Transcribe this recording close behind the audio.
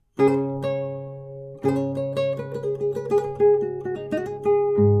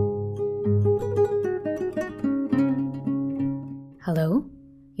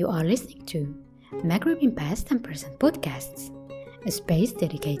in past and present podcasts, a space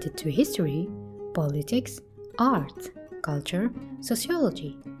dedicated to history, politics, art, culture,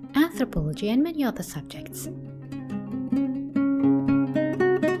 sociology, anthropology, and many other subjects.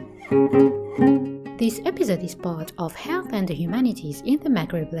 This episode is part of Health and the Humanities in the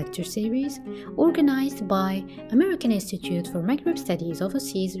Maghreb lecture series, organized by American Institute for Maghreb Studies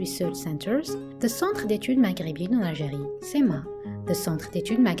Overseas Research Centers, the Centre d'études maghrébines en Algérie, CEMA, the Centre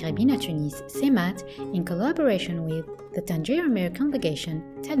d'études maghrébines à Tunis, CEMAT, in collaboration with the Tangier American Legation,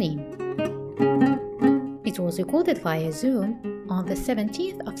 TALIM. It was recorded via Zoom on the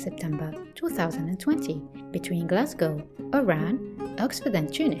 17th of September 2020 between Glasgow, Oran, Oxford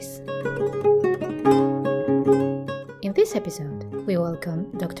and Tunis. In this episode, we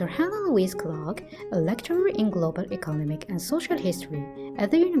welcome Dr. Hannah Louise Clark, a lecturer in global economic and social history at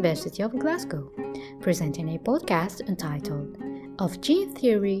the University of Glasgow, presenting a podcast entitled Of Gene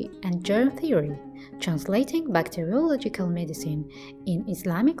Theory and Germ Theory, Translating Bacteriological Medicine in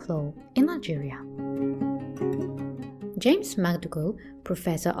Islamic Law in Algeria. James McDougall,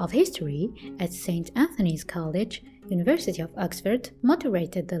 Professor of History at St. Anthony's College, University of Oxford,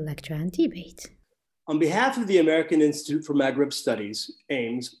 moderated the lecture and debate. On behalf of the American Institute for Maghreb Studies,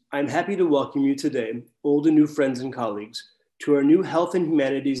 AIMS, I'm happy to welcome you today, old and new friends and colleagues, to our new Health and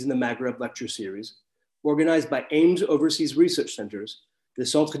Humanities in the Maghreb lecture series, organized by AIMS Overseas Research Centers, the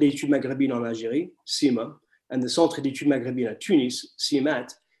Centre d'études maghrébines en Algérie, CIMA, and the Centre d'études maghrébines à Tunis,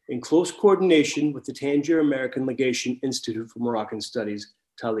 CIMAT, in close coordination with the Tangier American Legation Institute for Moroccan Studies,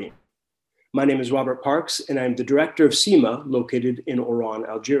 TALIM. My name is Robert Parks, and I'm the director of CIMA, located in Oran,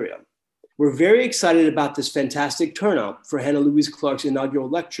 Algeria. We're very excited about this fantastic turnout for Hannah Louise Clark's inaugural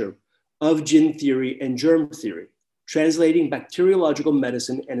lecture of Gene Theory and Germ Theory, Translating Bacteriological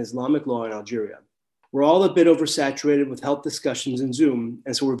Medicine and Islamic Law in Algeria. We're all a bit oversaturated with health discussions in Zoom,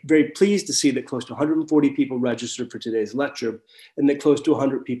 and so we're very pleased to see that close to 140 people registered for today's lecture and that close to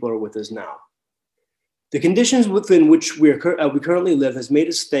 100 people are with us now. The conditions within which we currently live has made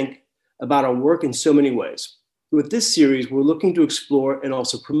us think about our work in so many ways. With this series, we're looking to explore and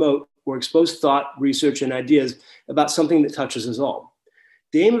also promote or expose thought, research, and ideas about something that touches us all.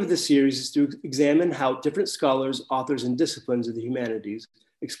 The aim of this series is to examine how different scholars, authors, and disciplines of the humanities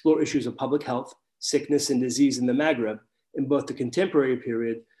explore issues of public health, sickness, and disease in the Maghreb in both the contemporary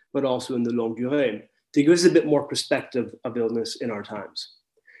period, but also in the longue durée, to give us a bit more perspective of illness in our times.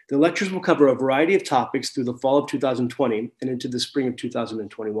 The lectures will cover a variety of topics through the fall of 2020 and into the spring of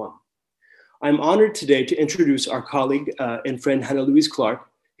 2021. I'm honored today to introduce our colleague and friend Hannah Louise Clark,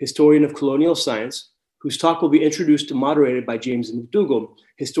 historian of colonial science, whose talk will be introduced and moderated by James McDougall,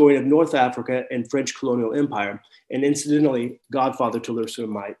 historian of North Africa and French colonial empire, and incidentally, godfather to Larissa,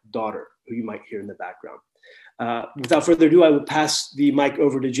 my daughter, who you might hear in the background. Without further ado, I will pass the mic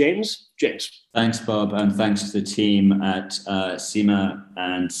over to James. James. Thanks, Bob, and thanks to the team at CIMA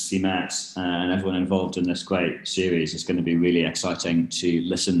and CIMAT and everyone involved in this great series. It's going to be really exciting to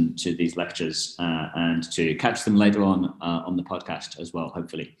listen to these lectures and to catch them later on the podcast as well,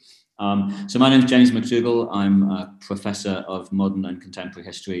 hopefully. So my name is James McDougall. I'm a professor of modern and contemporary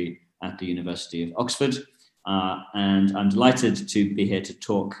history at the University of Oxford. And I'm delighted to be here to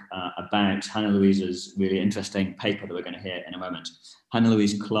talk about Hannah Louise's really interesting paper that we're going to hear in a moment. Hannah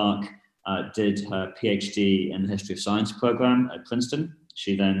Louise Clark did her PhD in the History of Science program at Princeton.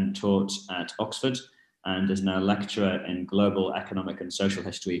 She then taught at Oxford and is now a lecturer in global economic and social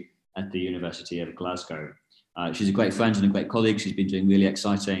history at the University of Glasgow. She's a great friend and a great colleague. She's been doing really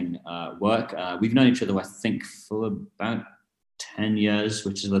exciting work. We've known each other, I think, for about 10 years,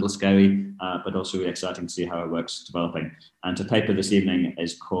 which is a little scary, but also really exciting to see how her work's developing. And her paper this evening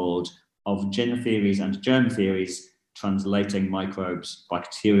is called Of Gene Theories and Germ Theories, Translating Microbes,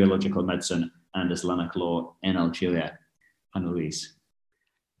 Bacteriological Medicine and Islamic Law in Algeria. Hannah Louise.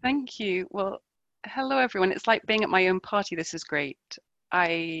 Thank you. Well, hello everyone. It's like being at my own party. This is great.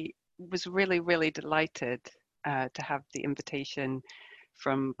 I was really, really delighted to have the invitation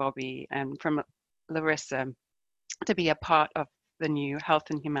from Bobby and from Larissa to be a part of the new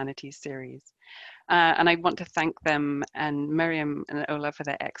Health and Humanities series. And I want to thank them and Miriam and Ola for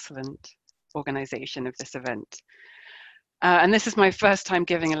their excellent organization of this event. And this is my first time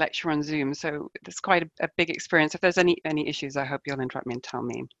giving a lecture on Zoom, so it's quite a big experience. If there's any issues, I hope you'll interrupt me and tell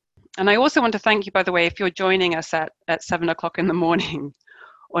me. And I also want to thank you, by the way, if you're joining us at 7 o'clock in the morning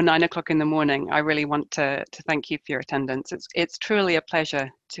or 9 o'clock in the morning, I really want to thank you for your attendance. It's truly a pleasure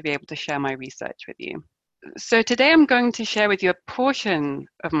to be able to share my research with you. So today I'm going to share with you a portion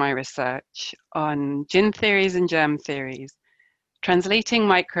of my research on gene theories and germ theories, translating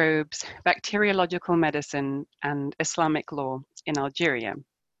microbes, bacteriological medicine, and Islamic law in Algeria.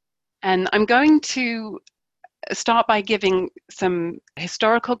 And I'm going to start by giving some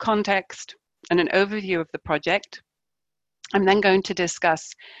historical context and an overview of the project. I'm then going to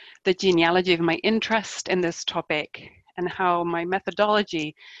discuss the genealogy of my interest in this topic and how my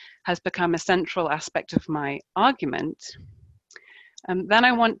methodology has become a central aspect of my argument. Then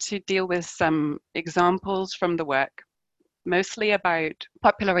I want to deal with some examples from the work, mostly about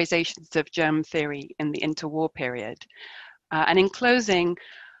popularizations of germ theory in the interwar period. And in closing,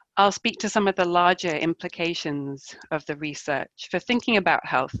 I'll speak to some of the larger implications of the research for thinking about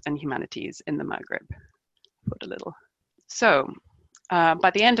health and humanities in the Maghreb. Put a little. So,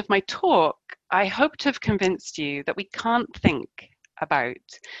 by the end of my talk, I hope to have convinced you that we can't think about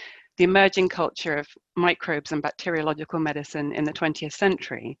the emerging culture of microbes and bacteriological medicine in the 20th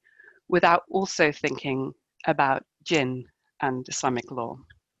century without also thinking about jinn and Islamic law.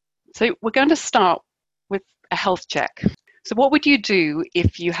 So we're going to start with a health check. So what would you do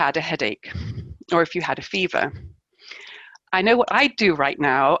if you had a headache or if you had a fever? I know what I'd do right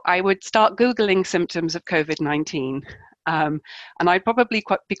now. I would start Googling symptoms of COVID-19. And I'd probably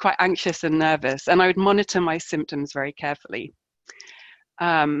be quite anxious and nervous, and I would monitor my symptoms very carefully.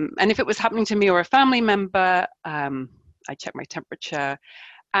 And if it was happening to me or a family member, I'd check my temperature,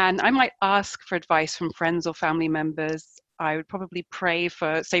 and I might ask for advice from friends or family members. I would probably pray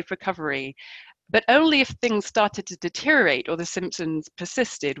for safe recovery, but only if things started to deteriorate or the symptoms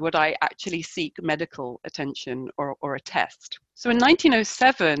persisted would I actually seek medical attention or a test. So in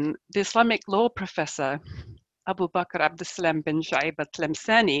 1907, the Islamic law professor, Abu Bakr Abdeslam bin Shu'aib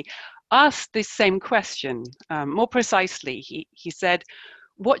al-Tlemceni, asked this same question. More precisely, he said,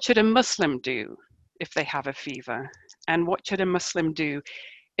 what should a Muslim do if they have a fever? And what should a Muslim do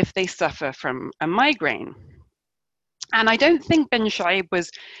if they suffer from a migraine? And I don't think bin Shu'aib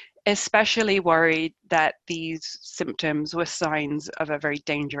was especially worried that these symptoms were signs of a very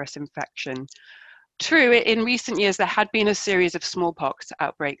dangerous infection. True, in recent years, there had been a series of smallpox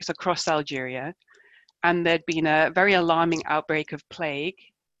outbreaks across Algeria, and there'd been a very alarming outbreak of plague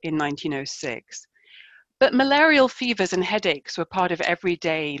in 1906. But malarial fevers and headaches were part of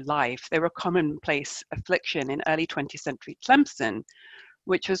everyday life. They were a commonplace affliction in early 20th century Tlemcen,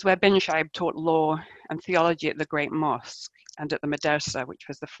 which was where bin Shu'aib taught law and theology at the Great Mosque and at the Madrasa, which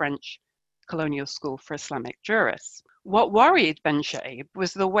was the French colonial school for Islamic jurists. What worried bin Shu'aib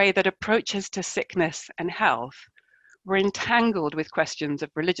was the way that approaches to sickness and health were entangled with questions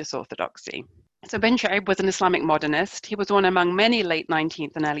of religious orthodoxy. So bin Shu'aib was an Islamic modernist. He was one among many late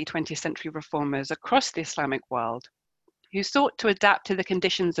 19th and early 20th century reformers across the Islamic world who sought to adapt to the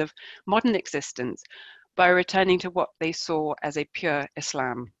conditions of modern existence by returning to what they saw as a pure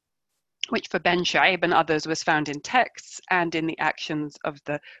Islam, which for bin Shu'aib and others was found in texts and in the actions of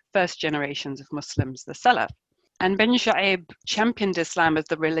the first generations of Muslims, the Salaf. And bin Shu'aib championed Islam as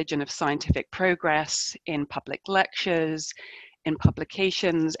the religion of scientific progress in public lectures, in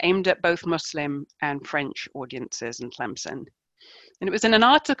publications aimed at both Muslim and French audiences in Tlemcen. And it was in an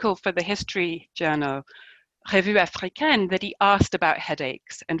article for the history journal Revue Africaine that he asked about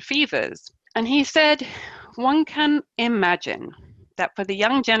headaches and fevers. And he said, one can imagine that for the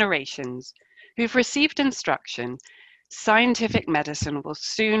young generations who've received instruction, scientific medicine will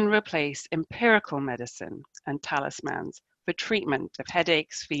soon replace empirical medicine and talismans for treatment of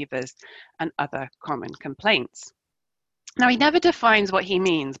headaches, fevers, and other common complaints. Now, he never defines what he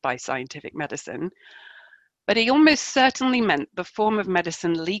means by scientific medicine, but he almost certainly meant the form of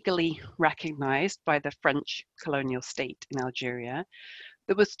medicine legally recognized by the French colonial state in Algeria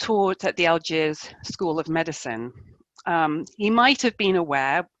that was taught at the Algiers School of Medicine. He might have been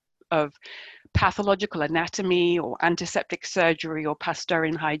aware of pathological anatomy or antiseptic surgery or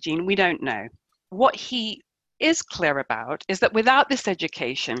Pasteurian hygiene. We don't know. What he is clear about is that without this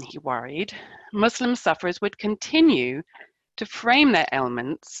education, he worried, Muslim sufferers would continue to frame their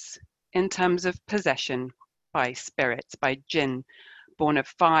ailments in terms of possession by spirits, by jinn, born of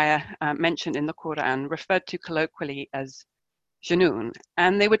fire, mentioned in the Quran, referred to colloquially as Junoon,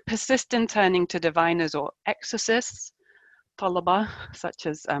 and they would persist in turning to diviners or exorcists, talaba, such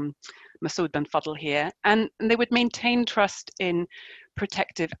as Masoud bin Fadl here, and they would maintain trust in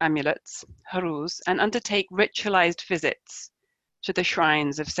protective amulets, haruz, and undertake ritualized visits to the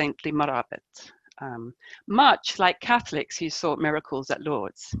shrines of saintly Marabit, much like Catholics who sought miracles at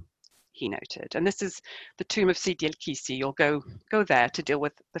Lourdes, he noted. And this is the tomb of Sidi el-Kisi. You'll go there to deal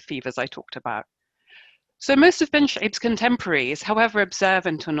with the fevers I talked about. So most of bin Shu'aib's contemporaries, however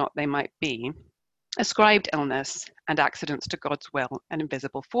observant or not they might be, ascribed illness and accidents to God's will and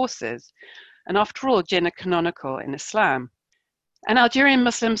invisible forces. And after all, jinn are canonical in Islam. And Algerian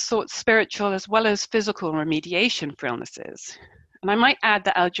Muslims sought spiritual as well as physical remediation for illnesses. And I might add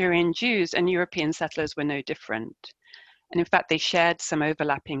that Algerian Jews and European settlers were no different. And in fact, they shared some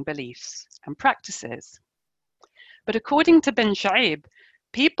overlapping beliefs and practices. But according to Ben Shaib,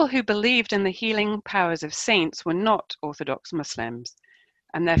 people who believed in the healing powers of saints were not Orthodox Muslims,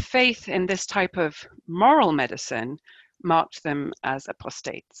 and their faith in this type of moral medicine marked them as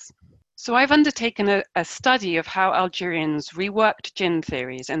apostates. So I've undertaken a study of how Algerians reworked jinn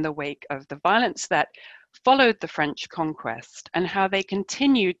theories in the wake of the violence that followed the French conquest, and how they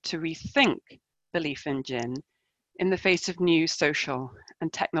continued to rethink belief in jinn in the face of new social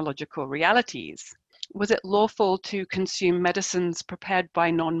and technological realities. Was it lawful to consume medicines prepared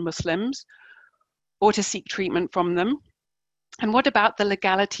by non-Muslims or to seek treatment from them? And what about the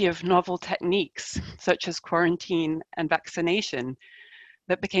legality of novel techniques such as quarantine and vaccination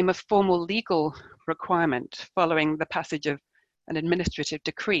that became a formal legal requirement following the passage of an administrative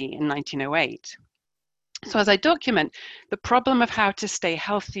decree in 1908? So as I document, the problem of how to stay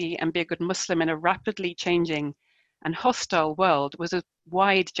healthy and be a good Muslim in a rapidly changing and hostile world was a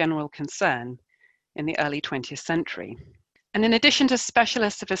wide general concern in the early 20th century. And in addition to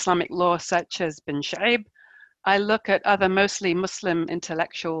specialists of Islamic law such as bin Shaib, I look at other mostly Muslim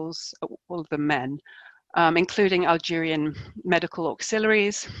intellectuals, all of them men, including Algerian medical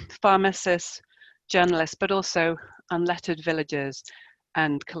auxiliaries, pharmacists, journalists, but also unlettered villagers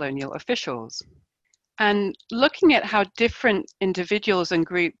and colonial officials. And looking at how different individuals and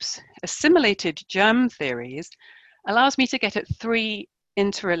groups assimilated germ theories allows me to get at three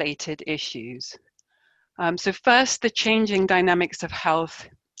interrelated issues. So first, the changing dynamics of health,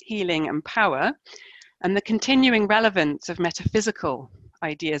 healing, and power, and the continuing relevance of metaphysical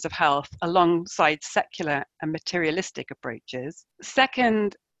ideas of health alongside secular and materialistic approaches.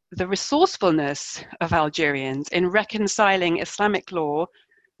 Second, the resourcefulness of Algerians in reconciling Islamic law,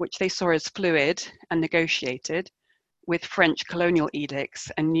 which they saw as fluid and negotiated, with French colonial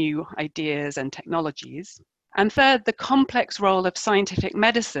edicts and new ideas and technologies. And third, the complex role of scientific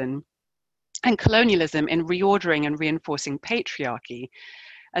medicine and colonialism in reordering and reinforcing patriarchy,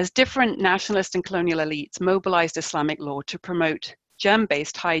 as different nationalist and colonial elites mobilized Islamic law to promote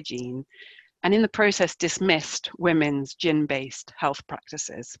germ-based hygiene, and in the process dismissed women's jinn-based health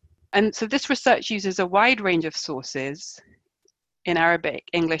practices. And so this research uses a wide range of sources in Arabic,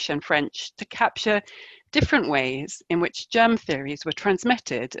 English, and French to capture different ways in which germ theories were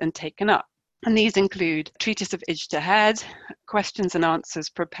transmitted and taken up. And these include treatise of ijtihad, questions and answers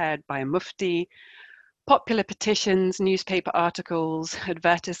prepared by a mufti, popular petitions, newspaper articles,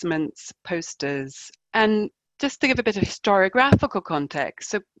 advertisements, posters. And just to give a bit of historiographical context,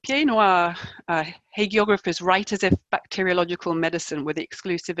 so Pied Noir hagiographers write as if bacteriological medicine were the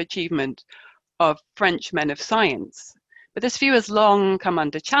exclusive achievement of French men of science. But this view has long come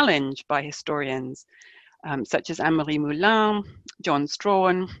under challenge by historians such as Anne-Marie Moulin, John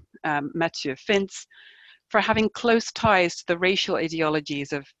Strawn, Mathieu Fintz, for having close ties to the racial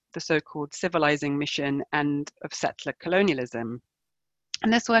ideologies of the so-called civilizing mission and of settler colonialism.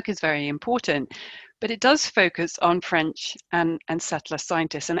 And this work is very important, but it does focus on French and settler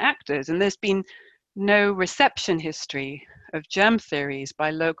scientists and actors, and there's been no reception history of germ theories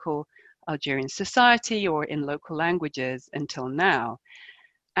by local Algerian society or in local languages until now.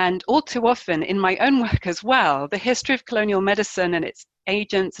 And all too often in my own work as well, the history of colonial medicine and its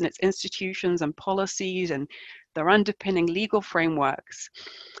agents and its institutions and policies and their underpinning legal frameworks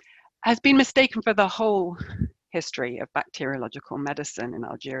has been mistaken for the whole history of bacteriological medicine in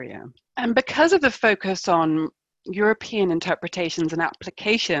Algeria. And because of the focus on European interpretations and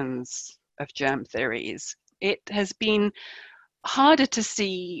applications of germ theories, it has been harder to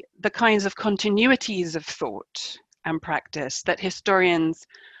see the kinds of continuities of thought and practice that historians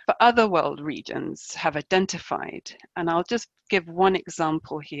for other world regions have identified. And I'll just give one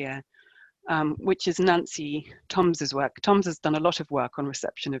example here, which is Nancy Toms's work. Toms has done a lot of work on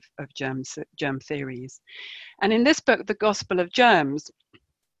reception of germ theories. And in this book, The Gospel of Germs,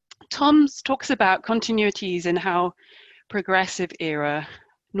 Toms talks about continuities in how progressive era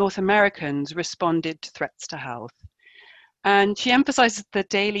North Americans responded to threats to health. And she emphasizes the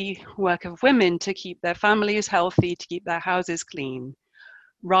daily work of women to keep their families healthy, to keep their houses clean,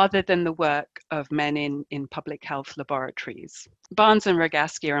 rather than the work of men in public health laboratories. Barnes and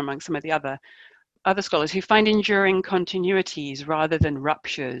Rogaski are among some of the other scholars who find enduring continuities rather than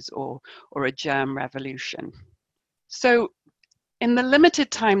ruptures or a germ revolution. So in the limited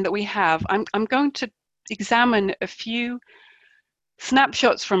time that we have, I'm going to examine a few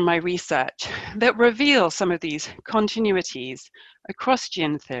snapshots from my research that reveal some of these continuities across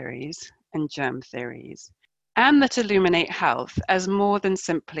gene theories and germ theories, and that illuminate health as more than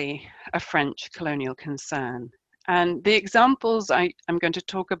simply a French colonial concern And the examples I'm going to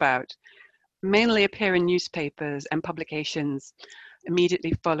talk about mainly appear in newspapers and publications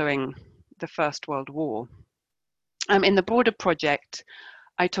immediately following the First World War. In the broader project,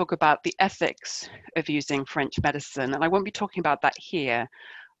 I talk about the ethics of using French medicine, and I won't be talking about that here,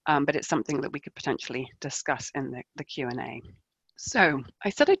 but it's something that we could potentially discuss in the Q&A. So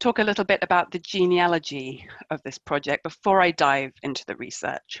I said I'd talk a little bit about the genealogy of this project before I dive into the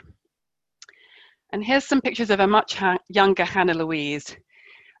research. And here's some pictures of a much younger Hannah Louise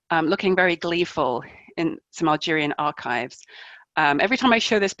looking very gleeful in some Algerian archives. Every time I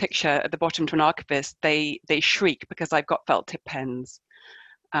show this picture at the bottom to an archivist, they shriek because I've got felt tip pens,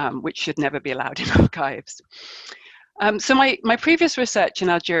 which should never be allowed in archives. So my previous research in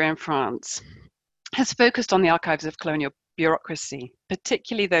Algeria and France has focused on the archives of colonial bureaucracy,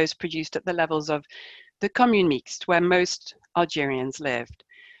 particularly those produced at the levels of the commune mixte, where most Algerians lived.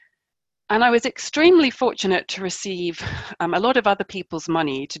 And I was extremely fortunate to receive a lot of other people's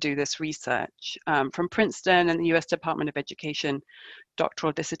money to do this research, from Princeton and the US Department of Education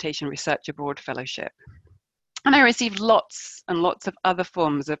Doctoral Dissertation Research Abroad Fellowship. And I received lots and lots of other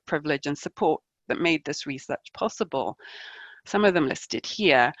forms of privilege and support that made this research possible, some of them listed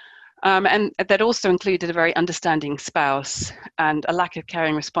here. And that also included a very understanding spouse and a lack of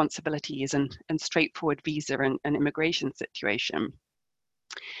carrying responsibilities and straightforward visa and immigration situation.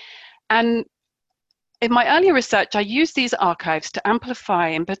 And in my earlier research, I used these archives to amplify,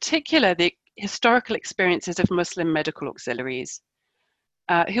 in particular, the historical experiences of Muslim medical auxiliaries,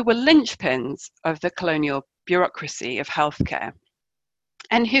 who were linchpins of the colonial bureaucracy of healthcare,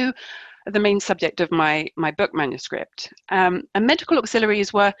 and who are the main subject of my book manuscript. And medical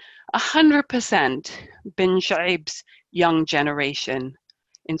auxiliaries were 100% bin Shaib's young generation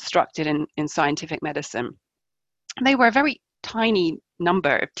instructed in scientific medicine. They were a very tiny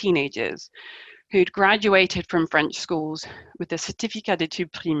number of teenagers who'd graduated from French schools with a certificat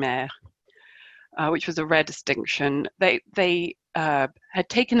d'études primaires, which was a rare distinction. They had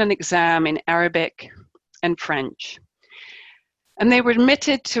taken an exam in Arabic and French, and they were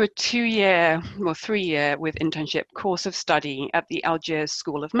admitted to a 2-year or 3-year with internship course of study at the Algiers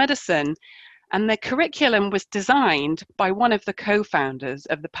School of Medicine. And their curriculum was designed by one of the co-founders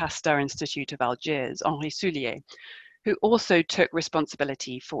of the Pasteur Institute of Algiers, Henri Soulier, who also took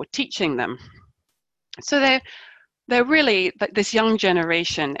responsibility for teaching them. So they're really this young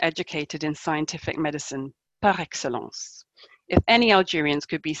generation educated in scientific medicine par excellence. If any Algerians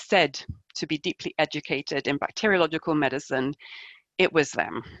could be said to be deeply educated in bacteriological medicine, it was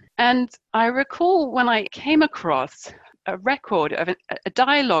them. And I recall when I came across a record of a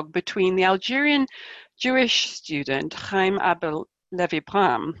dialogue between the Algerian Jewish student Chaim Abel Levi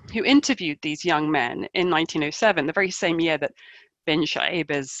Bram, who interviewed these young men in 1907, the very same year that Ben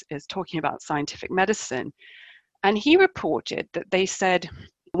Shaib is talking about scientific medicine. And he reported that they said,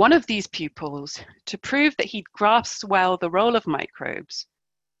 one of these pupils, to prove that he'd grasped well the role of microbes,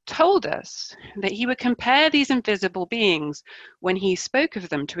 told us that he would compare these invisible beings when he spoke of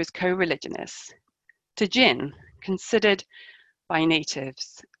them to his co-religionists to jinn, considered by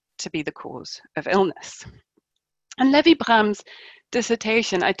natives to be the cause of illness. And Levi Bram's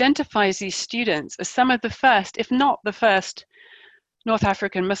dissertation identifies these students as some of the first, if not the first, North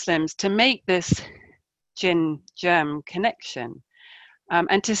African Muslims to make this jinn-germ connection,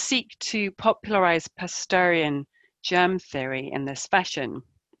 and to seek to popularize Pasteurian germ theory in this fashion.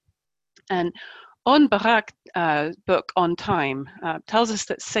 And On Barak's book, On Time, tells us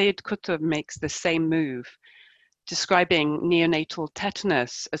that Sayyid Qutb makes the same move, describing neonatal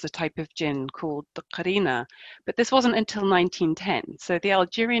tetanus as a type of jinn called the qarina, but this wasn't until 1910, so the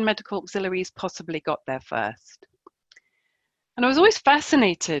Algerian medical auxiliaries possibly got there first. And I was always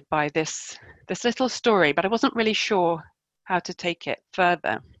fascinated by this little story, but I wasn't really sure how to take it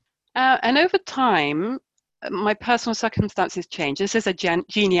further. And over time, my personal circumstances changed. This is a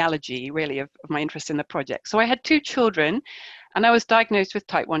genealogy, really, of my interest in the project. So I had 2 children, and I was diagnosed with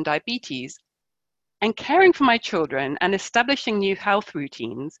type 1 diabetes. And caring for my children and establishing new health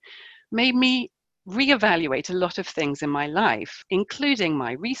routines made me reevaluate a lot of things in my life, including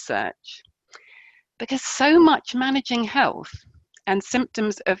my research. Because so much managing health and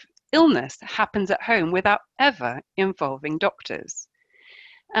symptoms of illness happens at home without ever involving doctors.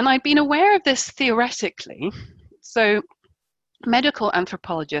 And I'd been aware of this theoretically. So medical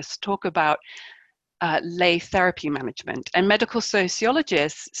anthropologists talk about lay therapy management, and medical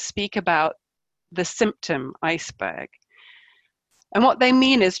sociologists speak about the symptom iceberg. And what they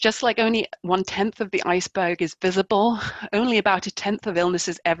mean is, just like only 1/10 of the iceberg is visible, only about 1/10 of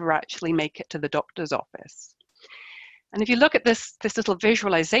illnesses ever actually make it to the doctor's office. And if you look at this little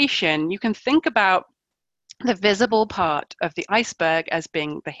visualization, you can think about the visible part of the iceberg as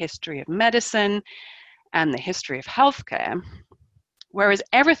being the history of medicine and the history of healthcare, whereas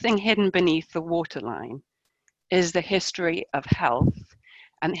everything hidden beneath the waterline is the history of health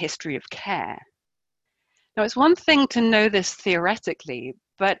and the history of care. Now, it's one thing to know this theoretically,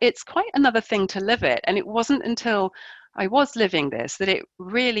 but it's quite another thing to live it. And it wasn't until I was living this that it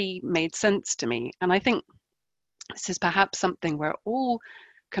really made sense to me. And I think this is perhaps something we're all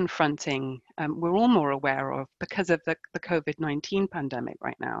confronting, we're all more aware of because of the COVID-19 pandemic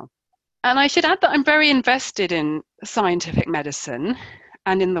right now. And I should add that I'm very invested in scientific medicine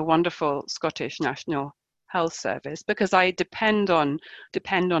and in the wonderful Scottish National Health Service because I depend on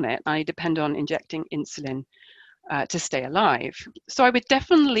it. I depend on injecting insulin to stay alive. So I would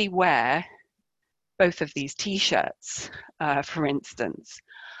definitely wear both of these T-shirts, for instance.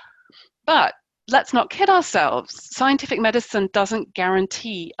 But let's not kid ourselves. Scientific medicine doesn't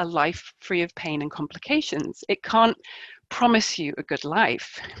guarantee a life free of pain and complications. It can't promise you a good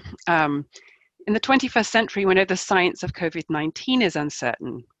life. In the 21st century, we know the science of COVID-19 is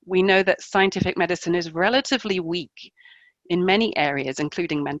uncertain. We know that scientific medicine is relatively weak in many areas,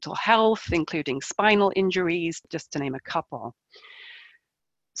 including mental health, including spinal injuries, just to name a couple.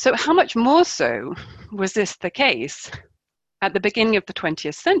 So how much more so was this the case at the beginning of the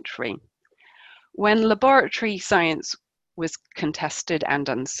 20th century, when laboratory science was contested and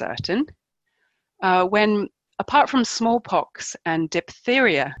uncertain, when apart from smallpox and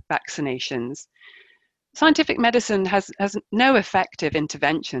diphtheria vaccinations, scientific medicine has no effective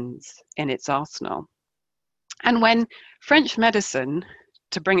interventions in its arsenal. And when French medicine,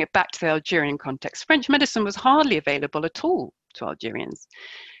 to bring it back to the Algerian context, French medicine was hardly available at all to Algerians.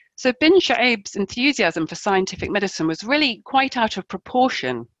 So Bin Shaib's enthusiasm for scientific medicine was really quite out of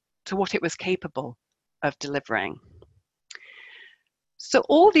proportion to what it was capable of delivering. So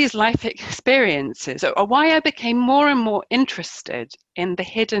all these life experiences are why I became more and more interested in the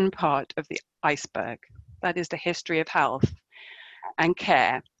hidden part of the iceberg, that is the history of health and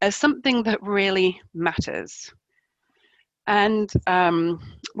care, as something that really matters. And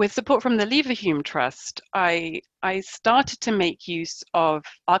with support from the Leverhulme Trust, I started to make use of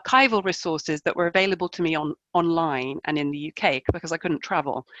archival resources that were available to me online and in the UK because I couldn't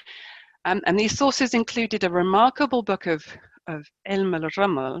travel. And these sources included a remarkable book of Ilm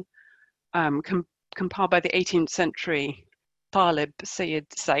al-Ramal, compiled by the 18th century Talib Sayyid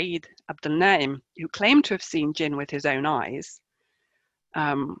Said Abdel Naim, who claimed to have seen jinn with his own eyes.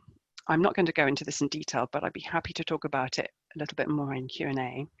 I'm not going to go into this in detail, but I'd be happy to talk about it a little bit more in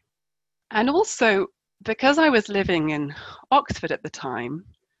Q&A. And also, because I was living in Oxford at the time,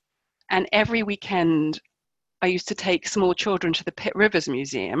 and every weekend I used to take small children to the Pitt Rivers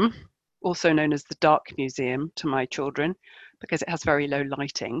Museum, also known as the Dark Museum to my children, because it has very low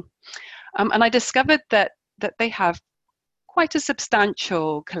lighting. And I discovered that they have quite a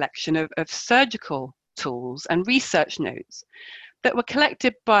substantial collection of surgical tools and research notes that were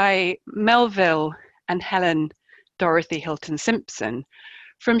collected by Melville and Helen Dorothy Hilton Simpson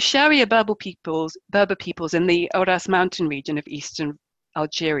from Sharia Berber peoples in the Ouras mountain region of eastern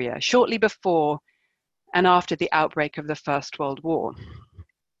Algeria, shortly before and after the outbreak of the First World War.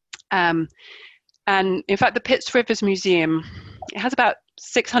 And in fact, the Pitt Rivers Museum, it has about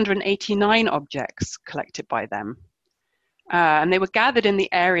 689 objects collected by them. And they were gathered in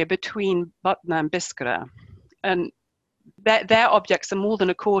the area between Batna and Biskra. And their objects are more than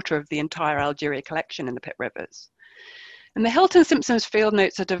a quarter of the entire Algeria collection in the Pitt Rivers. And the Hilton Simpsons field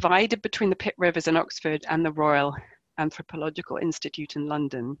notes are divided between the Pitt Rivers in Oxford and the Royal Anthropological Institute in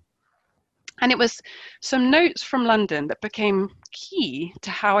London. And it was some notes from London that became key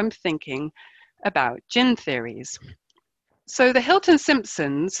to how I'm thinking about jinn theories. So the Hilton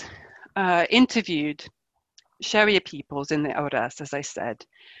Simpsons interviewed Sharia peoples in the Ouras, as I said.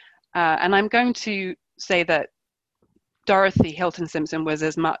 And I'm going to say that Dorothy Hilton Simpson was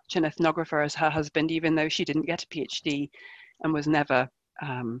as much an ethnographer as her husband, even though she didn't get a PhD and was never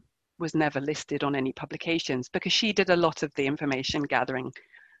listed on any publications, because she did a lot of the information gathering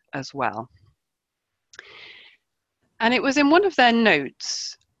as well. And it was in one of their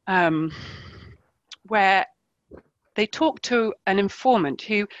notes where they talked to an informant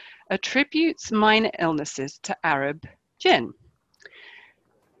who attributes minor illnesses to Arab jinn.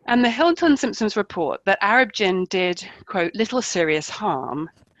 And the Hilton Simpsons report that Arab jinn did, quote, little serious harm,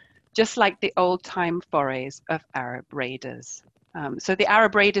 just like the old-time forays of Arab raiders. So the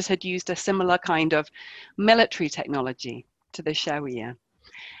Arab raiders had used a similar kind of military technology to the Sharia.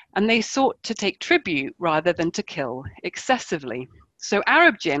 And they sought to take tribute rather than to kill excessively. So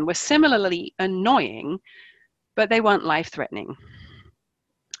Arab jinn were similarly annoying, but they weren't life-threatening.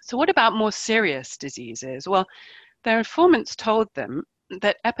 So what about more serious diseases? Well, their informants told them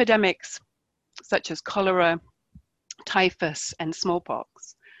that epidemics such as cholera, typhus, and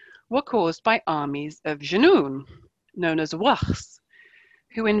smallpox were caused by armies of Jenoun, known as Wachs,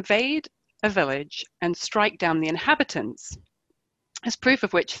 who invade a village and strike down the inhabitants. As proof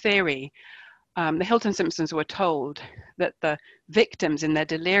of which theory, the Hilton Simpsons were told that the victims in their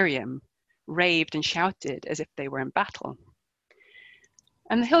delirium raved and shouted as if they were in battle.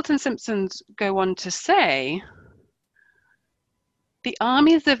 And the Hilton Simpsons go on to say, the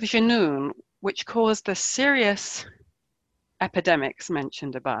armies of Jenoun, which caused the serious epidemics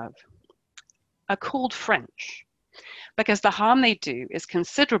mentioned above, are called French because the harm they do is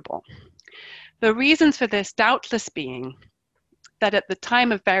considerable. The reasons for this doubtless being that at the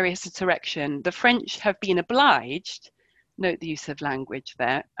time of various insurrection, the French have been obliged, note the use of language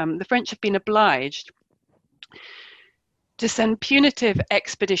there, the French have been obliged to send punitive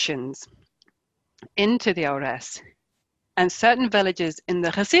expeditions into the Aurès, and certain villages in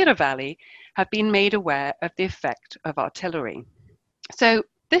the Ghezira Valley have been made aware of the effect of artillery. So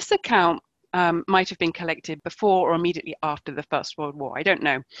this account might have been collected before or immediately after the First World War, I don't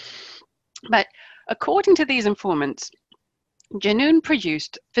know. But according to these informants, Jenoun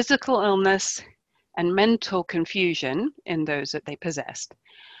produced physical illness and mental confusion in those that they possessed.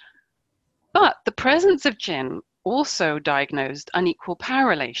 But the presence of jinn also diagnosed unequal power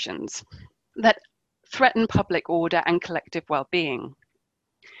relations that threaten public order and collective well-being.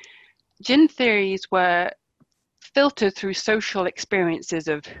 Jinn theories were filtered through social experiences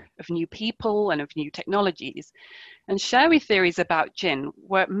of new people and of new technologies. And Shawi theories about jinn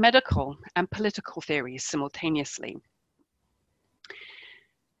were medical and political theories simultaneously.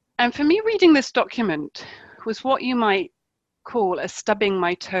 And for me, reading this document was what you might call a stubbing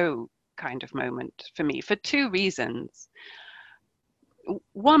my toe kind of moment for me, for two reasons.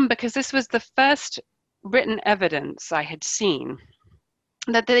 One, because this was the first written evidence I had seen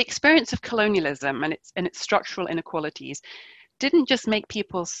that the experience of colonialism and its structural inequalities didn't just make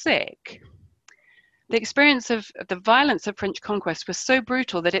people sick. The experience of the violence of French conquest was so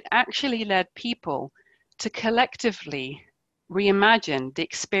brutal that it actually led people to collectively reimagine the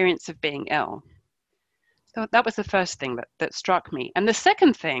experience of being ill. So that was the first thing that struck me. And the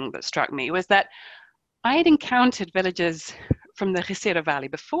second thing that struck me was that I had encountered villagers from the Ghezira Valley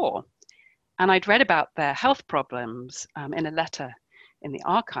before, and I'd read about their health problems in a letter in the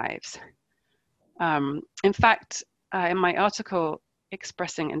archives. In fact, in my article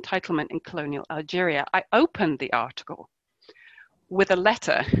expressing entitlement in colonial Algeria, I opened the article with a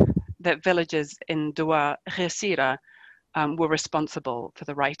letter that villagers in Douar Ghezira were responsible for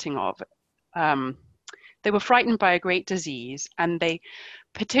the writing of. They were frightened by a great disease, and they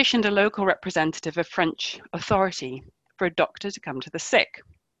petitioned a local representative of French authority for a doctor to come to the sick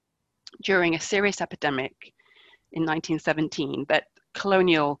during a serious epidemic in 1917 that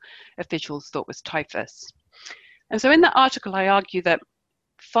colonial officials thought was typhus. And so in that article, I argue that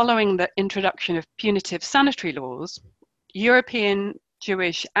following the introduction of punitive sanitary laws, European,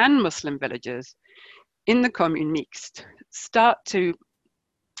 Jewish, and Muslim villagers in the Commune Mixte start to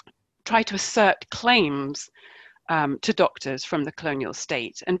try to assert claims to doctors from the colonial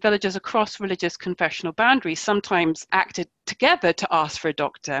state. And villagers across religious confessional boundaries sometimes acted together to ask for a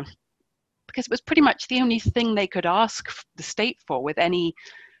doctor, because it was pretty much the only thing they could ask the state for with any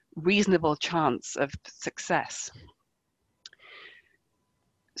reasonable chance of success.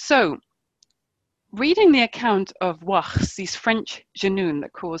 So, reading the account of Wachs, these French Jenoun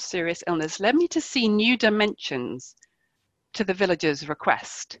that caused serious illness, led me to see new dimensions to the villagers'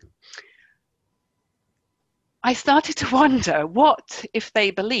 request. I started to wonder, what if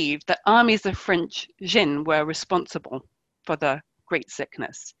they believed that armies of French jinn were responsible for the great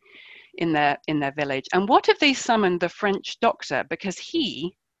sickness in their village? And what if they summoned the French doctor because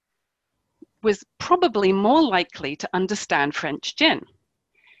he was probably more likely to understand French jinn,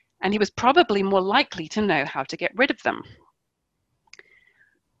 and he was probably more likely to know how to get rid of them?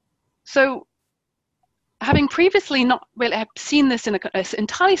 So, having previously not really seen this in an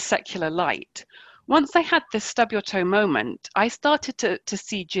entirely secular light, once I had this stub your toe moment, I started to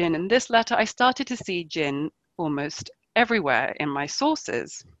see jinn. In this letter, I started to see jinn almost everywhere in my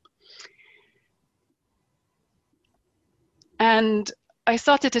sources. And I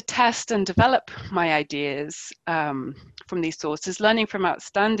started to test and develop my ideas from these sources, learning from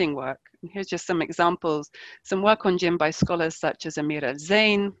outstanding work. And here's just some examples, some work on jinn by scholars such as Amir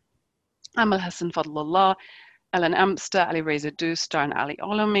al-Zain, Amal Hassan Fadlullah, Ellen Amster, Ali Reza Doustar, and Ali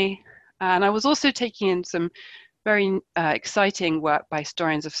Olomi. And I was also taking in some very exciting work by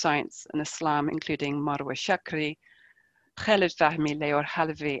historians of science and Islam, including Marwa Shakri, Khaled Fahmy, Leor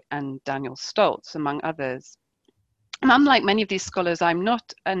Halvi, and Daniel Stoltz, among others. And unlike many of these scholars, I'm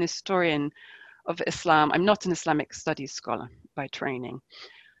not an historian of Islam. I'm not an Islamic studies scholar by training.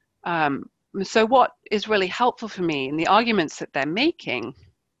 So what is really helpful for me in the arguments that they're making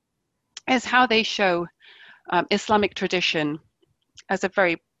is how they show Islamic tradition as a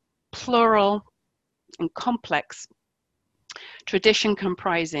very plural and complex tradition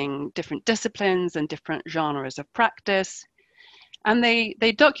comprising different disciplines and different genres of practice. And they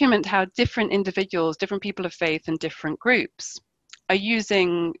document how different individuals, different people of faith and different groups are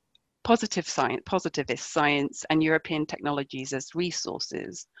using positivist science and European technologies as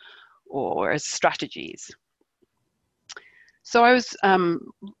resources or as strategies. So I was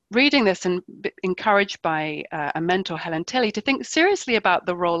reading this and encouraged by a mentor, Helen Tilley, to think seriously about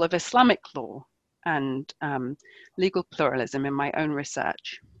the role of Islamic law and legal pluralism in my own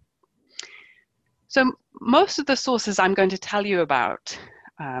research. So most of the sources I'm going to tell you about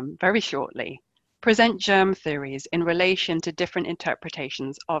very shortly present germ theories in relation to different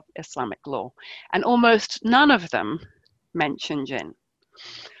interpretations of Islamic law, and almost none of them mention jinn.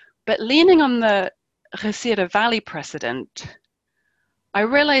 But leaning on the Ghasira Valley precedent, I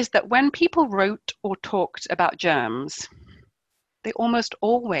realized that when people wrote or talked about germs, they almost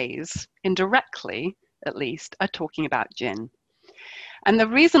always, indirectly at least, are talking about jinn. And the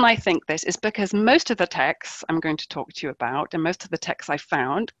reason I think this is because most of the texts I'm going to talk to you about, and most of the texts I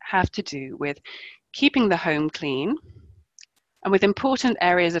found, have to do with keeping the home clean and with important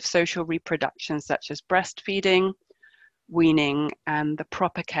areas of social reproduction such as breastfeeding, weaning, and the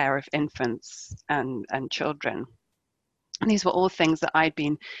proper care of infants and children. And these were all things that I'd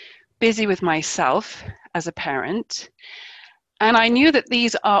been busy with myself as a parent. And I knew that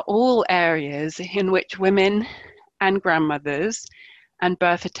these are all areas in which women and grandmothers and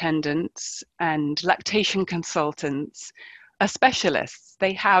birth attendants and lactation consultants are specialists.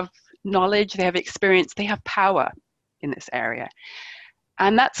 They have knowledge, they have experience, they have power in this area.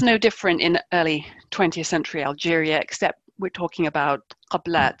 And that's no different in early 20th century Algeria, except we're talking about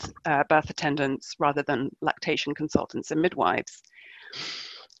qablat, birth attendants, rather than lactation consultants and midwives.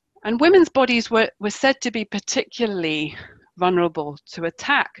 And women's bodies were said to be particularly vulnerable to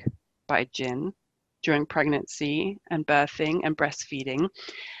attack by jinn during pregnancy and birthing and breastfeeding,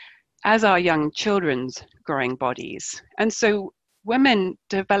 as are young children's growing bodies. And so women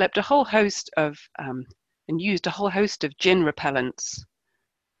developed a whole host of, and used a whole host of jinn repellents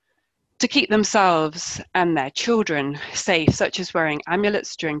to keep themselves and their children safe, such as wearing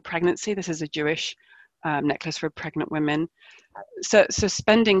amulets during pregnancy. This is a Jewish necklace for pregnant women. So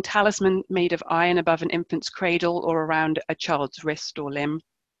suspending talisman made of iron above an infant's cradle or around a child's wrist or limb.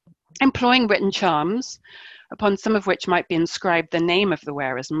 Employing written charms, upon some of which might be inscribed the name of the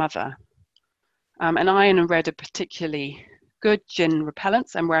wearer's mother. And iron and red are particularly good jinn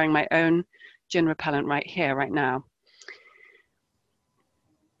repellents. I'm wearing my own jinn repellent right here, right now.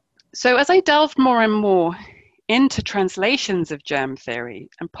 So as I delved more and more into translations of germ theory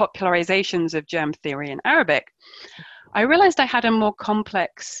and popularizations of germ theory in Arabic, I realized I had a more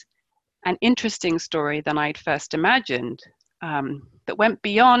complex and interesting story than I'd first imagined, that went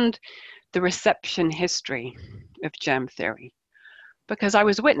beyond the reception history of germ theory. Because I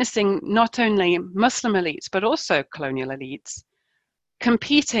was witnessing not only Muslim elites, but also colonial elites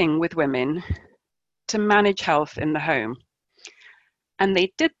competing with women to manage health in the home. And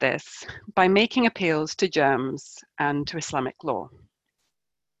they did this by making appeals to germs and to Islamic law.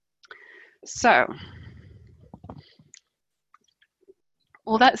 So,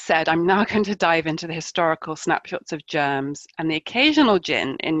 all that said, I'm now going to dive into the historical snapshots of germs and the occasional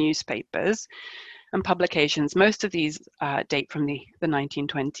jinn in newspapers and publications. Most of these date from the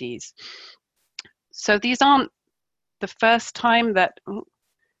 1920s. So these aren't the first time that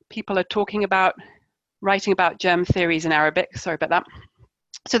people are writing about germ theories in Arabic. Sorry about that.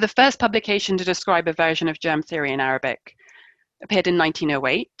 So the first publication to describe a version of germ theory in Arabic appeared in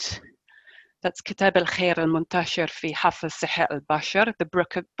 1908. That's Kitab al-Khair al-Muntashir fi Hafz Sihhat al-Bashar, the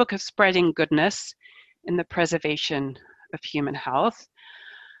book of spreading goodness in the preservation of human health.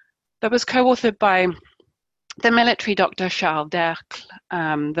 That was co-authored by the military doctor Charles Dercle,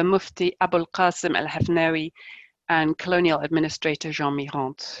 the Mufti Abul Qasim al-Hafnawi, and colonial administrator Jean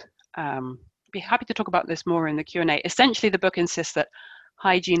Mirant. Be happy to talk about this more in the Q&A. Essentially, the book insists that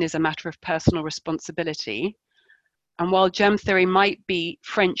hygiene is a matter of personal responsibility. And while germ theory might be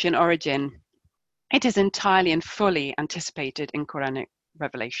French in origin, it is entirely and fully anticipated in Quranic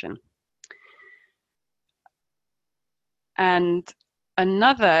revelation. And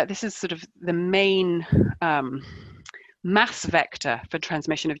this is sort of the main mass vector for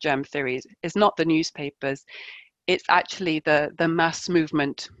transmission of germ theories, is not the newspapers, it's actually the mass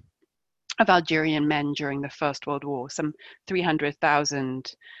movement of Algerian men during the First World War, some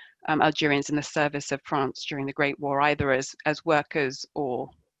 300,000 Algerians in the service of France during the Great War, either as workers or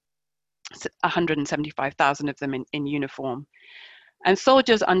 175,000 of them in uniform. And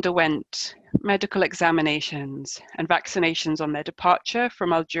soldiers underwent medical examinations and vaccinations on their departure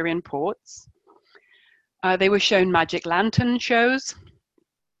from Algerian ports. They were shown magic lantern shows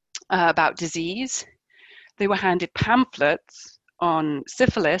about disease. They were handed pamphlets on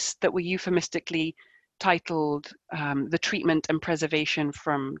syphilis that were euphemistically titled The Treatment and Preservation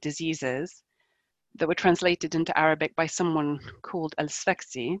from Diseases, that were translated into Arabic by someone called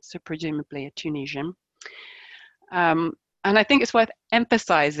El-Sfaxi, so presumably a Tunisian. And I think it's worth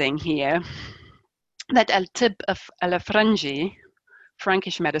emphasizing here that al-tib al-Afranji,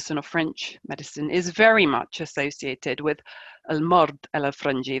 Frankish medicine or French medicine, is very much associated with al-mard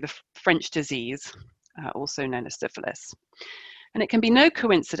al-Afranji, the French disease, also known as syphilis. And it can be no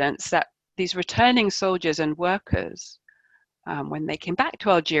coincidence that these returning soldiers and workers, when they came back to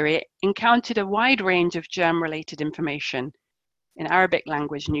Algeria, encountered a wide range of germ-related information in Arabic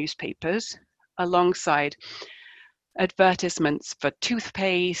language newspapers, alongside advertisements for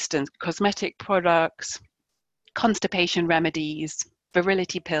toothpaste and cosmetic products, constipation remedies,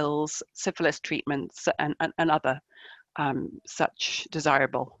 virility pills, syphilis treatments, and other such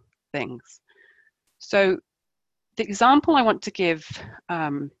desirable things. So the example I want to give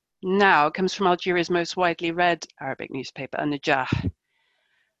now comes from Algeria's most widely read Arabic newspaper, An-Najah.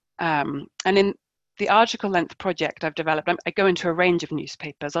 And in the article length project I've developed, I go into a range of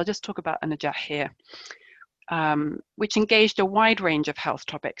newspapers. I'll just talk about An-Najah here, which engaged a wide range of health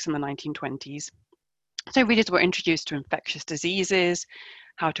topics in the 1920s. So readers were introduced to infectious diseases,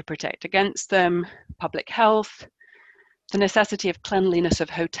 how to protect against them, public health, the necessity of cleanliness of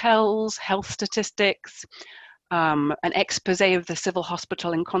hotels, health statistics, an expose of the civil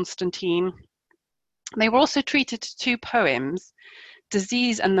hospital in Constantine. They were also treated to two poems,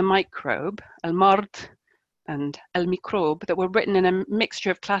 Disease and the Microbe, Al-Mard and Al-Microbe, that were written in a mixture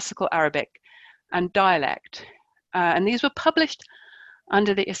of classical Arabic and dialect. And these were published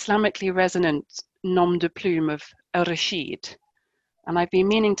under the Islamically resonant nom de plume of Al-Rashid. And I've been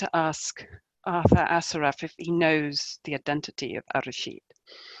meaning to ask Arthur Asaraf if he knows the identity of Al-Rashid.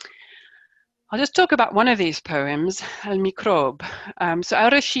 I'll just talk about one of these poems, Al-Microbe. So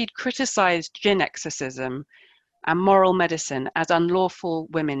Al-Rashid criticized jinn exorcism and moral medicine as unlawful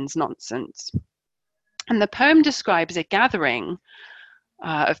women's nonsense. And the poem describes a gathering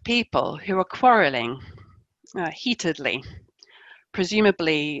of people who are quarreling heatedly,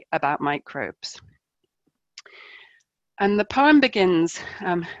 presumably about microbes. And the poem begins,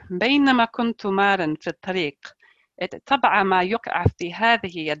 بينما كنت مارا في الطريق اتبع ما يقع في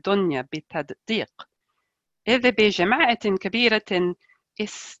هذه الدنيا بتدقيق إذ بجماعة كبيرة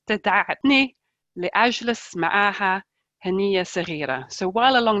استدعتني لأجلس معها هنية صغيرة. So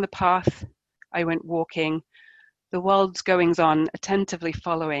while along the path I went walking, the world's goings on attentively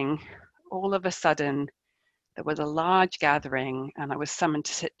following, all of a sudden there was a large gathering and I was summoned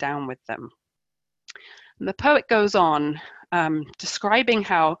to sit down with them. And the poet goes on describing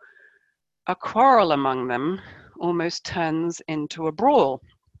how a quarrel among them almost turns into a brawl.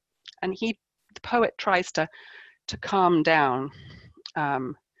 And the poet tries to calm down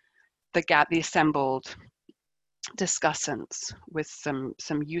the assembled discussants with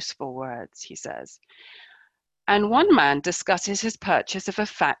some useful words, he says. And one man discusses his purchase of a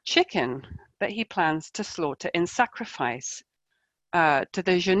fat chicken that he plans to slaughter in sacrifice to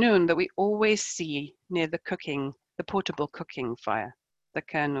the janoun that we always see near the portable cooking fire, the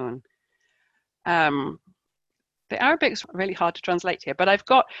kanun. The Arabic's really hard to translate here, but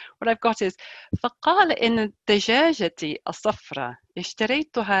what I've got is فقال إن الدجاجة الصفراء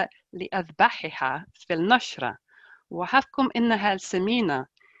اشتريتها لأذبحها في النشرة وحفكم إنها السمينة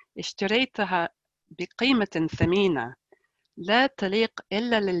اشتريتها بقيمة ثمينة لا تليق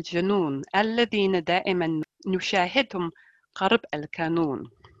إلا للجنون الذين دائما نشاهدهم قرب الكانون.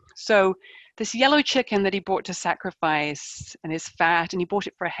 So this yellow chicken that he bought to sacrifice and is fat, and he bought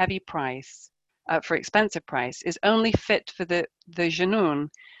it for a heavy price, for expensive price, is only fit for the janoun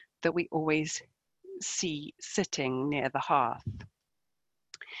that we always see sitting near the hearth.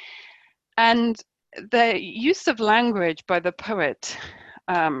 And the use of language by the poet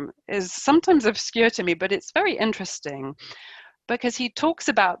is sometimes obscure to me, but it's very interesting because he talks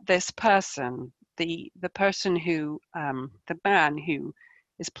about this person, the person who, the man who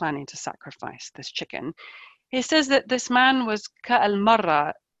is planning to sacrifice this chicken. He says that this man was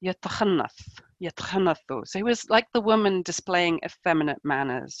ka'al-marra yatakhanathu. So he was like the woman displaying effeminate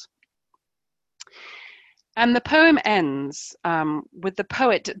manners. And the poem ends with the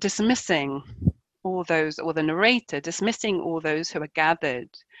poet dismissing all those, or the narrator dismissing all those who are gathered,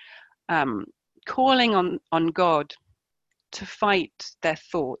 calling on God to fight their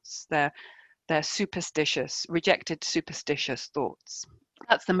thoughts, their rejected superstitious thoughts.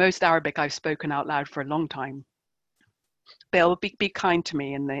 That's the most Arabic I've spoken out loud for a long time. Bill, be kind to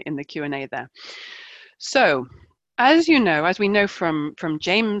me in the Q&A there. So, as you know, as we know from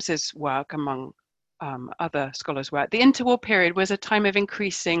James's work, among other scholars' work, the interwar period was a time of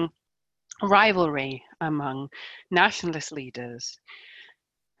increasing rivalry among nationalist leaders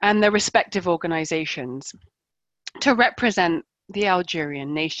and their respective organizations to represent the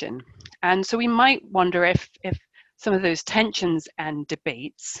Algerian nation. And so we might wonder if some of those tensions and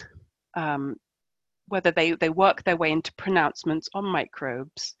debates, whether they work their way into pronouncements on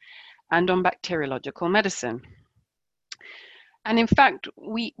microbes and on bacteriological medicine. And in fact,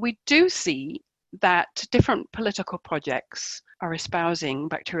 we do see that different political projects are espousing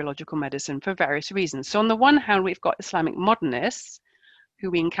bacteriological medicine for various reasons. So on the one hand, we've got Islamic modernists,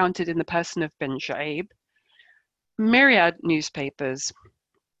 who we encountered in the person of Ben Shu'aib, myriad newspapers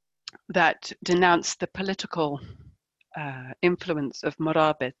that denounced the political influence of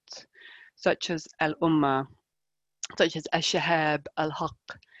Murabit, such as Al-Ummah, such as Al-Shahab,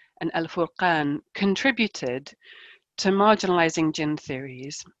 Al-Haq, and Al-Furqan, contributed to marginalizing jinn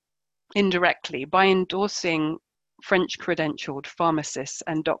theories indirectly by endorsing French credentialed pharmacists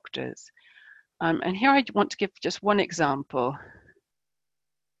and doctors. And here I want to give just one example.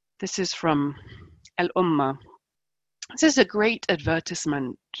 This is from Al-Ummah. This is a great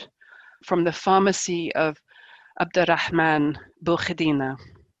advertisement from the pharmacy of Abdurrahman Boukhedina,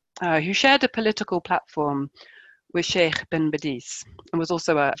 who shared a political platform with Sheikh Ben Badis and was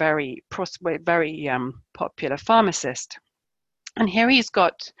also a very popular pharmacist. And here he's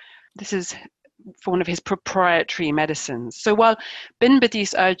got, this is for one of his proprietary medicines. So while Ben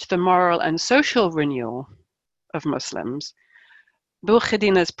Badis urged the moral and social renewal of Muslims,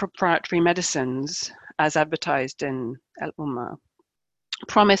 Boukhedina's proprietary medicines, as advertised in Al-Ummah,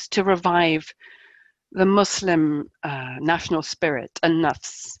 promised to revive the Muslim national spirit and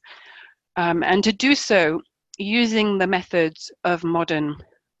nafs, and to do so using the methods of modern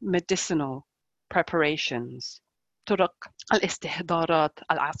medicinal preparations, طرق الاستحضارات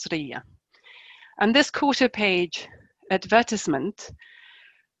العصرية. And this quarter-page advertisement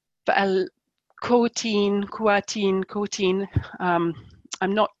for Coatine,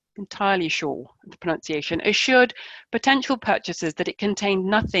 I'm not entirely sure of the pronunciation, assured potential purchasers that it contained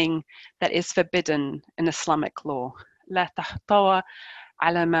nothing that is forbidden in Islamic law. لا تحتوى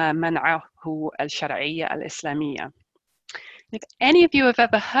على ما منعه الشرعية الإسلامية. If any of you have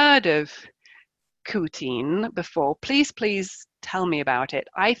ever heard of Coatine before, please tell me about it.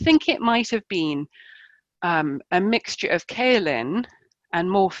 I think it might have been a mixture of kaolin and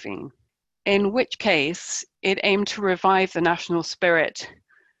morphine, in which case it aimed to revive the national spirit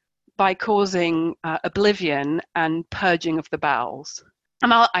by causing oblivion and purging of the bowels.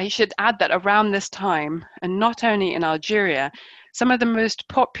 And I should add that around this time, and not only in Algeria, some of the most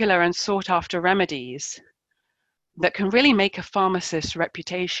popular and sought-after remedies that can really make a pharmacist's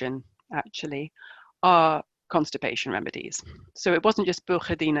reputation, actually, are constipation remedies. So it wasn't just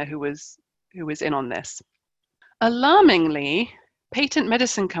Boukhedina who was in on this. Alarmingly, patent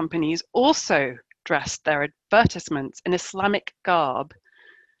medicine companies also dressed their advertisements in Islamic garb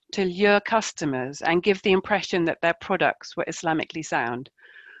to lure customers and give the impression that their products were Islamically sound,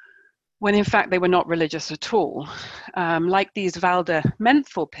 when in fact they were not religious at all. Like these Valda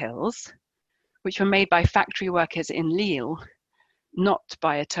menthol pills, which were made by factory workers in Lille, not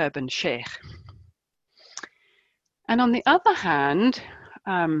by a turbaned sheikh. And on the other hand,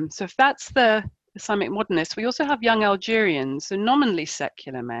 so if that's the Islamic modernists, we also have young Algerians, so nominally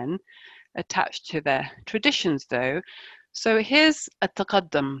secular men, attached to their traditions though. So here's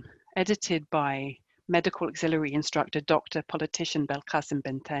At-Taqaddum, edited by medical auxiliary instructor, Dr. politician Belkacem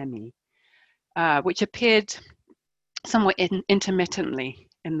Bentami, which appeared somewhat intermittently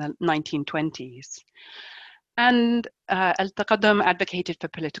in the 1920s. And Al-Taqaddum advocated for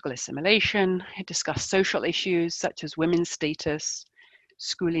political assimilation. It discussed social issues such as women's status,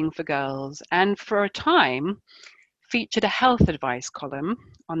 schooling for girls, and for a time featured a health advice column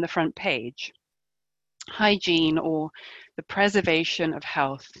on the front page. Hygiene, or the preservation of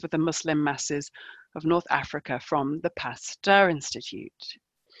health for the Muslim masses of North Africa, from the Pasteur Institute.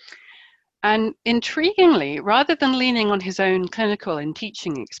 And intriguingly, rather than leaning on his own clinical and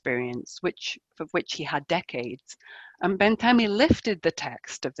teaching experience, for which he had decades, Bentami lifted the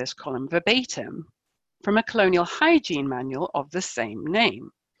text of this column verbatim from a colonial hygiene manual of the same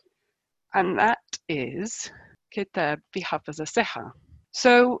name. and that is Kitab fi Hafz as-Siha.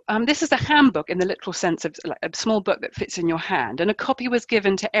 So this is a handbook in the literal sense of like a small book that fits in your hand, and a copy was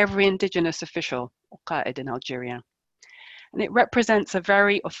given to every indigenous official or qa'id in Algeria. And it represents a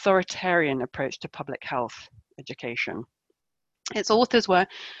very authoritarian approach to public health education. Its authors were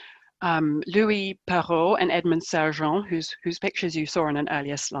Louis Perrault and Edmond Sergent, whose pictures you saw on an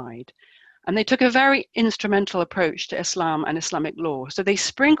earlier slide. And they took a very instrumental approach to Islam and Islamic law. So they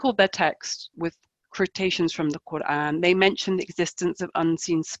sprinkled their text with quotations from the Quran. They mentioned the existence of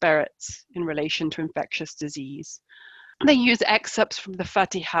unseen spirits in relation to infectious disease. They use excerpts from the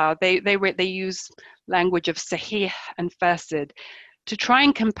Fatiha. They use language of sahih and fasid to try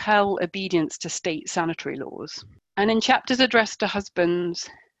and compel obedience to state sanitary laws. And in chapters addressed to husbands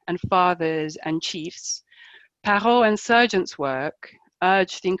and fathers and chiefs, Perrault and Sergent's work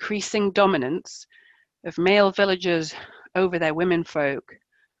urged the increasing dominance of male villagers over their womenfolk,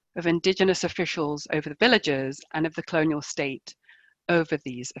 of indigenous officials over the villagers, and of the colonial state over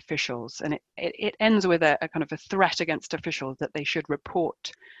these officials. And it ends with a kind of a threat against officials that they should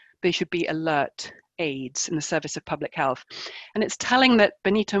report, they should be alert aides in the service of public health. And it's telling that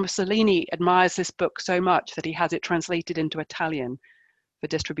Benito Mussolini admires this book so much that he has it translated into Italian for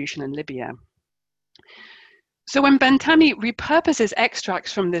distribution in Libya. So when Bentami repurposes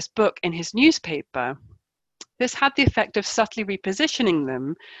extracts from this book in his newspaper, this had the effect of subtly repositioning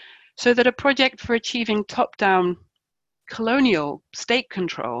them so that a project for achieving top-down colonial state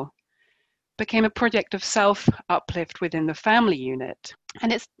control became a project of self-uplift within the family unit.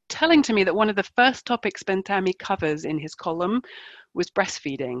 And it's telling to me that one of the first topics Bentami covers in his column was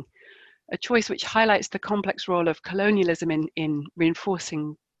breastfeeding, a choice which highlights the complex role of colonialism in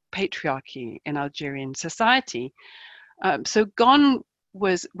reinforcing patriarchy in Algerian society. So gone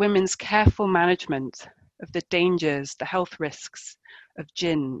was women's careful management of the dangers, the health risks of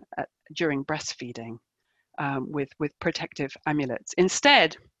jinn during breastfeeding with protective amulets.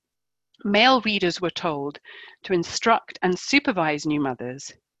 Instead, male readers were told to instruct and supervise new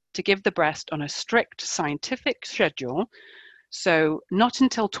mothers to give the breast on a strict scientific schedule, so not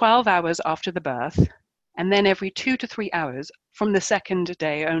until 12 hours after the birth, and then every 2 to 3 hours from the second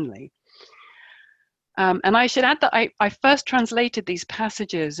day only. And I should add that I first translated these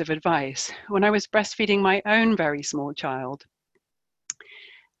passages of advice when I was breastfeeding my own very small child.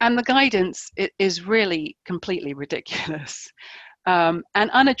 And the guidance is really completely ridiculous and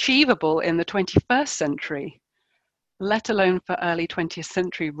unachievable in the 21st century, let alone for early 20th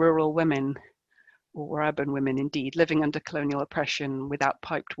century rural women, or urban women indeed, living under colonial oppression without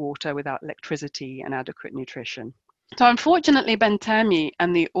piped water, without electricity and adequate nutrition. So unfortunately, Bentami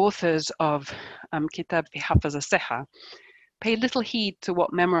and the authors of Kitab fi Hafz as-Siha pay little heed to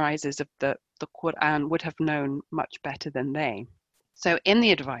what memorizers of the Quran would have known much better than they. So in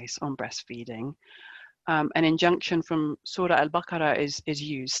the advice on breastfeeding, an injunction from Surah Al-Baqarah is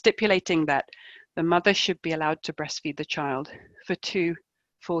used, stipulating that the mother should be allowed to breastfeed the child for 2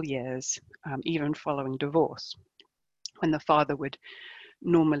 full years, even following divorce, when the father would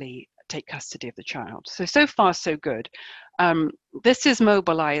normally take custody of the child. So far, so good. This is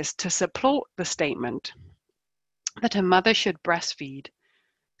mobilized to support the statement that a mother should breastfeed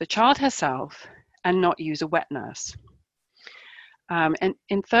the child herself and not use a wet nurse. And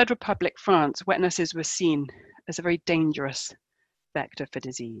in Third Republic France, wet nurses were seen as a very dangerous vector for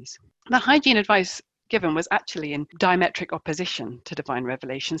disease. The hygiene advice given was actually in diametric opposition to divine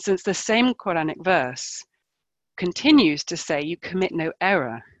revelation, since the same Quranic verse continues to say you commit no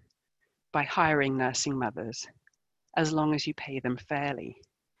error by hiring nursing mothers, as long as you pay them fairly.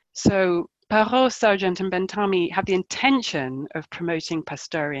 So Perrault, Sergent, and Bentami have the intention of promoting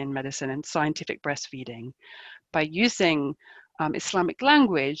Pasteurian medicine and scientific breastfeeding by using Islamic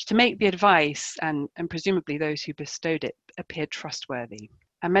language to make the advice and presumably those who bestowed it appear trustworthy.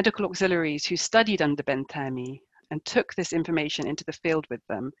 And medical auxiliaries who studied under Bentami and took this information into the field with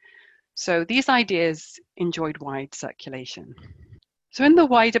them. So these ideas enjoyed wide circulation. So in the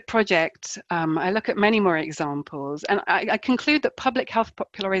wider project, I look at many more examples, and I conclude that public health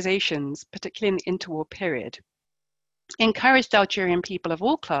popularizations, particularly in the interwar period, encouraged Algerian people of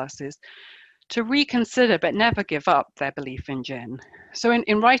all classes to reconsider but never give up their belief in jinn. So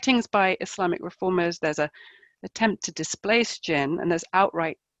in writings by Islamic reformers, there's an attempt to displace jinn, and there's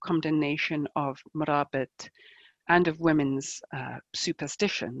outright condemnation of murabit and of women's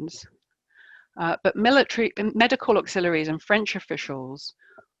superstitions. But medical auxiliaries and French officials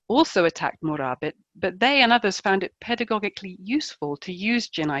also attacked murabit, but they and others found it pedagogically useful to use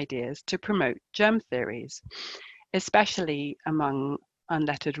jinn ideas to promote germ theories, especially among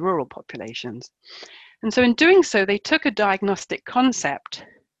unlettered rural populations. And so in doing so, they took a diagnostic concept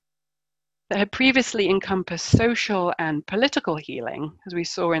that had previously encompassed social and political healing, as we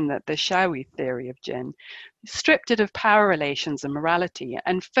saw in the Shawi theory of Jinn, stripped it of power relations and morality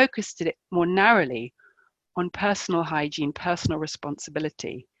and focused it more narrowly on personal hygiene, personal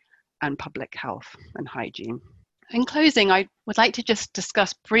responsibility, and public health and hygiene. In closing, I would like to just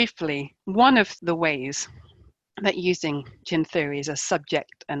discuss briefly one of the ways that using Jinn theory as a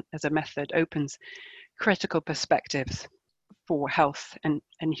subject and as a method opens critical perspectives for health and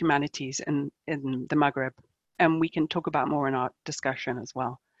humanities in the Maghreb. And we can talk about more in our discussion as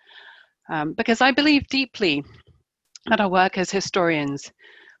well. Because I believe deeply that our work as historians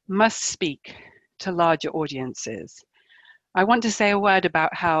must speak to larger audiences. I want to say a word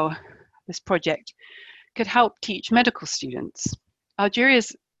about how this project could help teach medical students.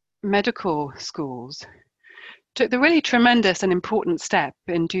 Algeria's medical schools took the really tremendous and important step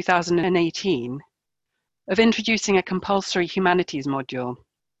in 2018 of introducing a compulsory humanities module,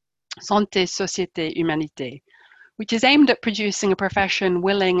 Santé, Société, Humanité, which is aimed at producing a profession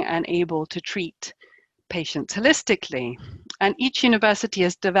willing and able to treat patients holistically. And each university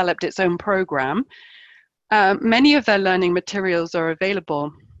has developed its own program. Many of their learning materials are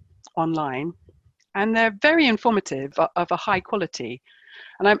available online, and they're very informative, of a high quality.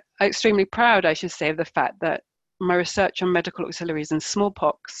 And I'm extremely proud, I should say, of the fact that my research on medical auxiliaries and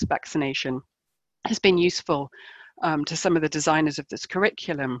smallpox vaccination has been useful to some of the designers of this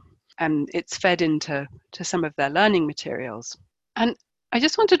curriculum, and it's fed into some of their learning materials. And I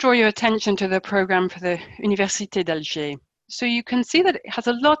just want to draw your attention to the program for the Université d'Alger. So you can see that it has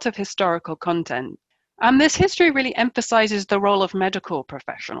a lot of historical content. And this history really emphasizes the role of medical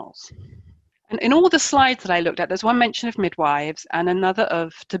professionals. And in all the slides that I looked at, there's one mention of midwives and another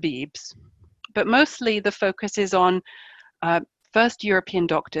of tabibs, but mostly the focus is on first European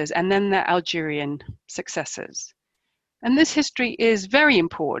doctors and then their Algerian successors. And this history is very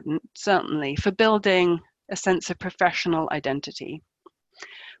important, certainly, for building a sense of professional identity.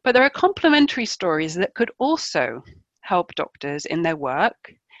 But there are complementary stories that could also help doctors in their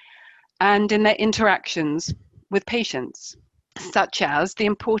work and in their interactions with patients, such as the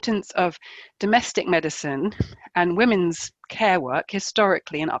importance of domestic medicine and women's care work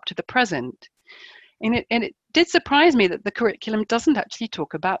historically and up to the present. And it did surprise me that the curriculum doesn't actually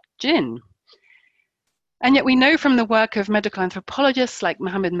talk about Jinn. And yet we know from the work of medical anthropologists like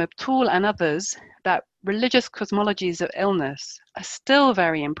Mohammed Mabtool and others that religious cosmologies of illness are still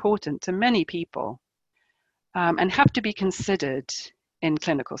very important to many people and have to be considered in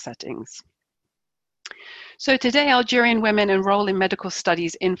clinical settings. So today, Algerian women enroll in medical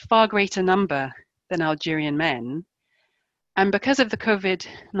studies in far greater number than Algerian men. And because of the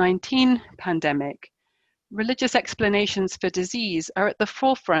COVID-19 pandemic, religious explanations for disease are at the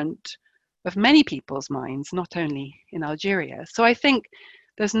forefront of many people's minds, not only in Algeria. So I think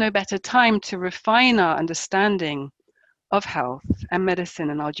there's no better time to refine our understanding of health and medicine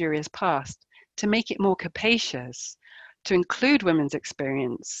in Algeria's past, to make it more capacious, to include women's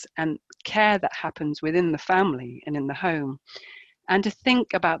experience and care that happens within the family and in the home, and to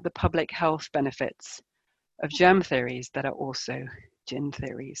think about the public health benefits of germ theories that are also Jinn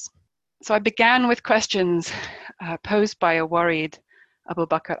theories. So I began with questions posed by a worried Abu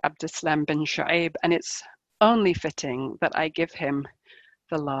Bakr Abdeslam bin Shu'aib, and it's only fitting that I give him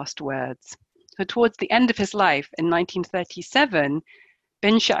the last words. So towards the end of his life in 1937,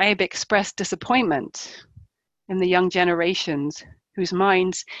 bin Shu'aib expressed disappointment in the young generations whose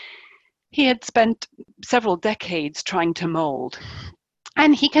minds he had spent several decades trying to mold.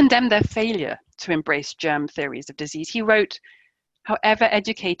 And he condemned their failure to embrace germ theories of disease. He wrote, "However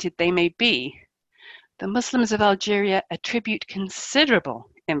educated they may be, the Muslims of Algeria attribute considerable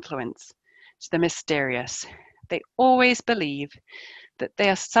influence to the mysterious. They always believe that they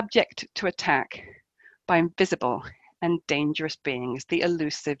are subject to attack by invisible and dangerous beings, the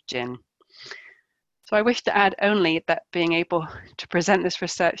elusive Jinn." So I wish to add only that being able to present this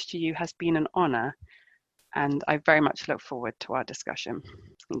research to you has been an honor, and I very much look forward to our discussion.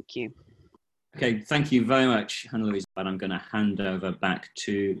 Thank you. Okay, thank you very much, Hannah-Louise. And I'm going to hand over back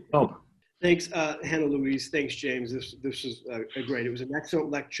to Bob. Thanks, Hannah-Louise. Thanks, James. This was great. It was an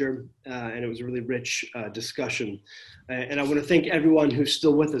excellent lecture, and it was a really rich discussion. And I want to thank everyone who's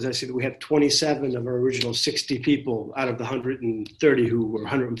still with us. I see that we have 27 of our original 60 people out of the 130 or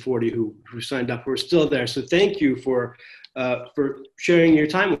 140 who signed up who are still there. So thank you for sharing your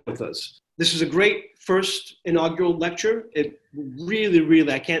time with us. This was a great first inaugural lecture. It really,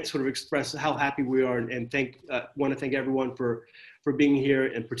 I can't sort of express how happy we are, and want to thank everyone for being here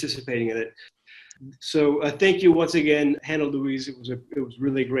and participating in it. So thank you once again, Hannah Louise. It was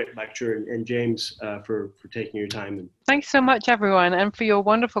really a great lecture, and James for taking your time. Thanks so much, everyone, and for your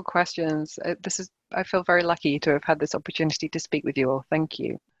wonderful questions. I feel very lucky to have had this opportunity to speak with you all. Thank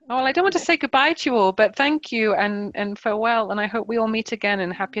you. Oh, well, I don't want to say goodbye to you all, but thank you and farewell. And I hope we all meet again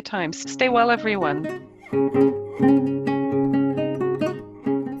in happier times. Stay well, everyone.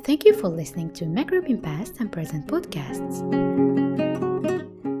 Thank you for listening to Maghreb in Past and Present podcasts.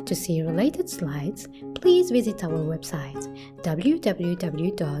 To see related slides, please visit our website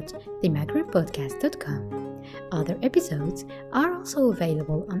www.themaghrebpodcast.com. Other episodes are also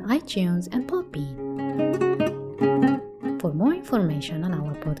available on iTunes and Podbean. For more information on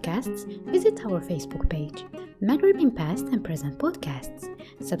our podcasts, visit our Facebook page, Maghreb in Past and Present Podcasts.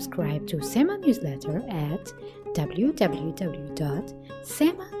 Subscribe to SEMA newsletter at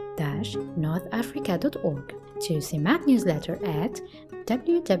www.sema-northafrica.org, to CEMAT newsletter at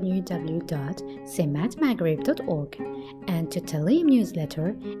www.cematmaghreb.org, and to Talim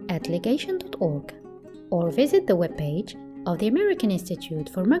newsletter at legation.org, or visit the webpage of the American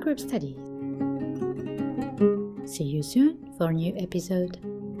Institute for Maghreb Studies. See you soon for a new episode.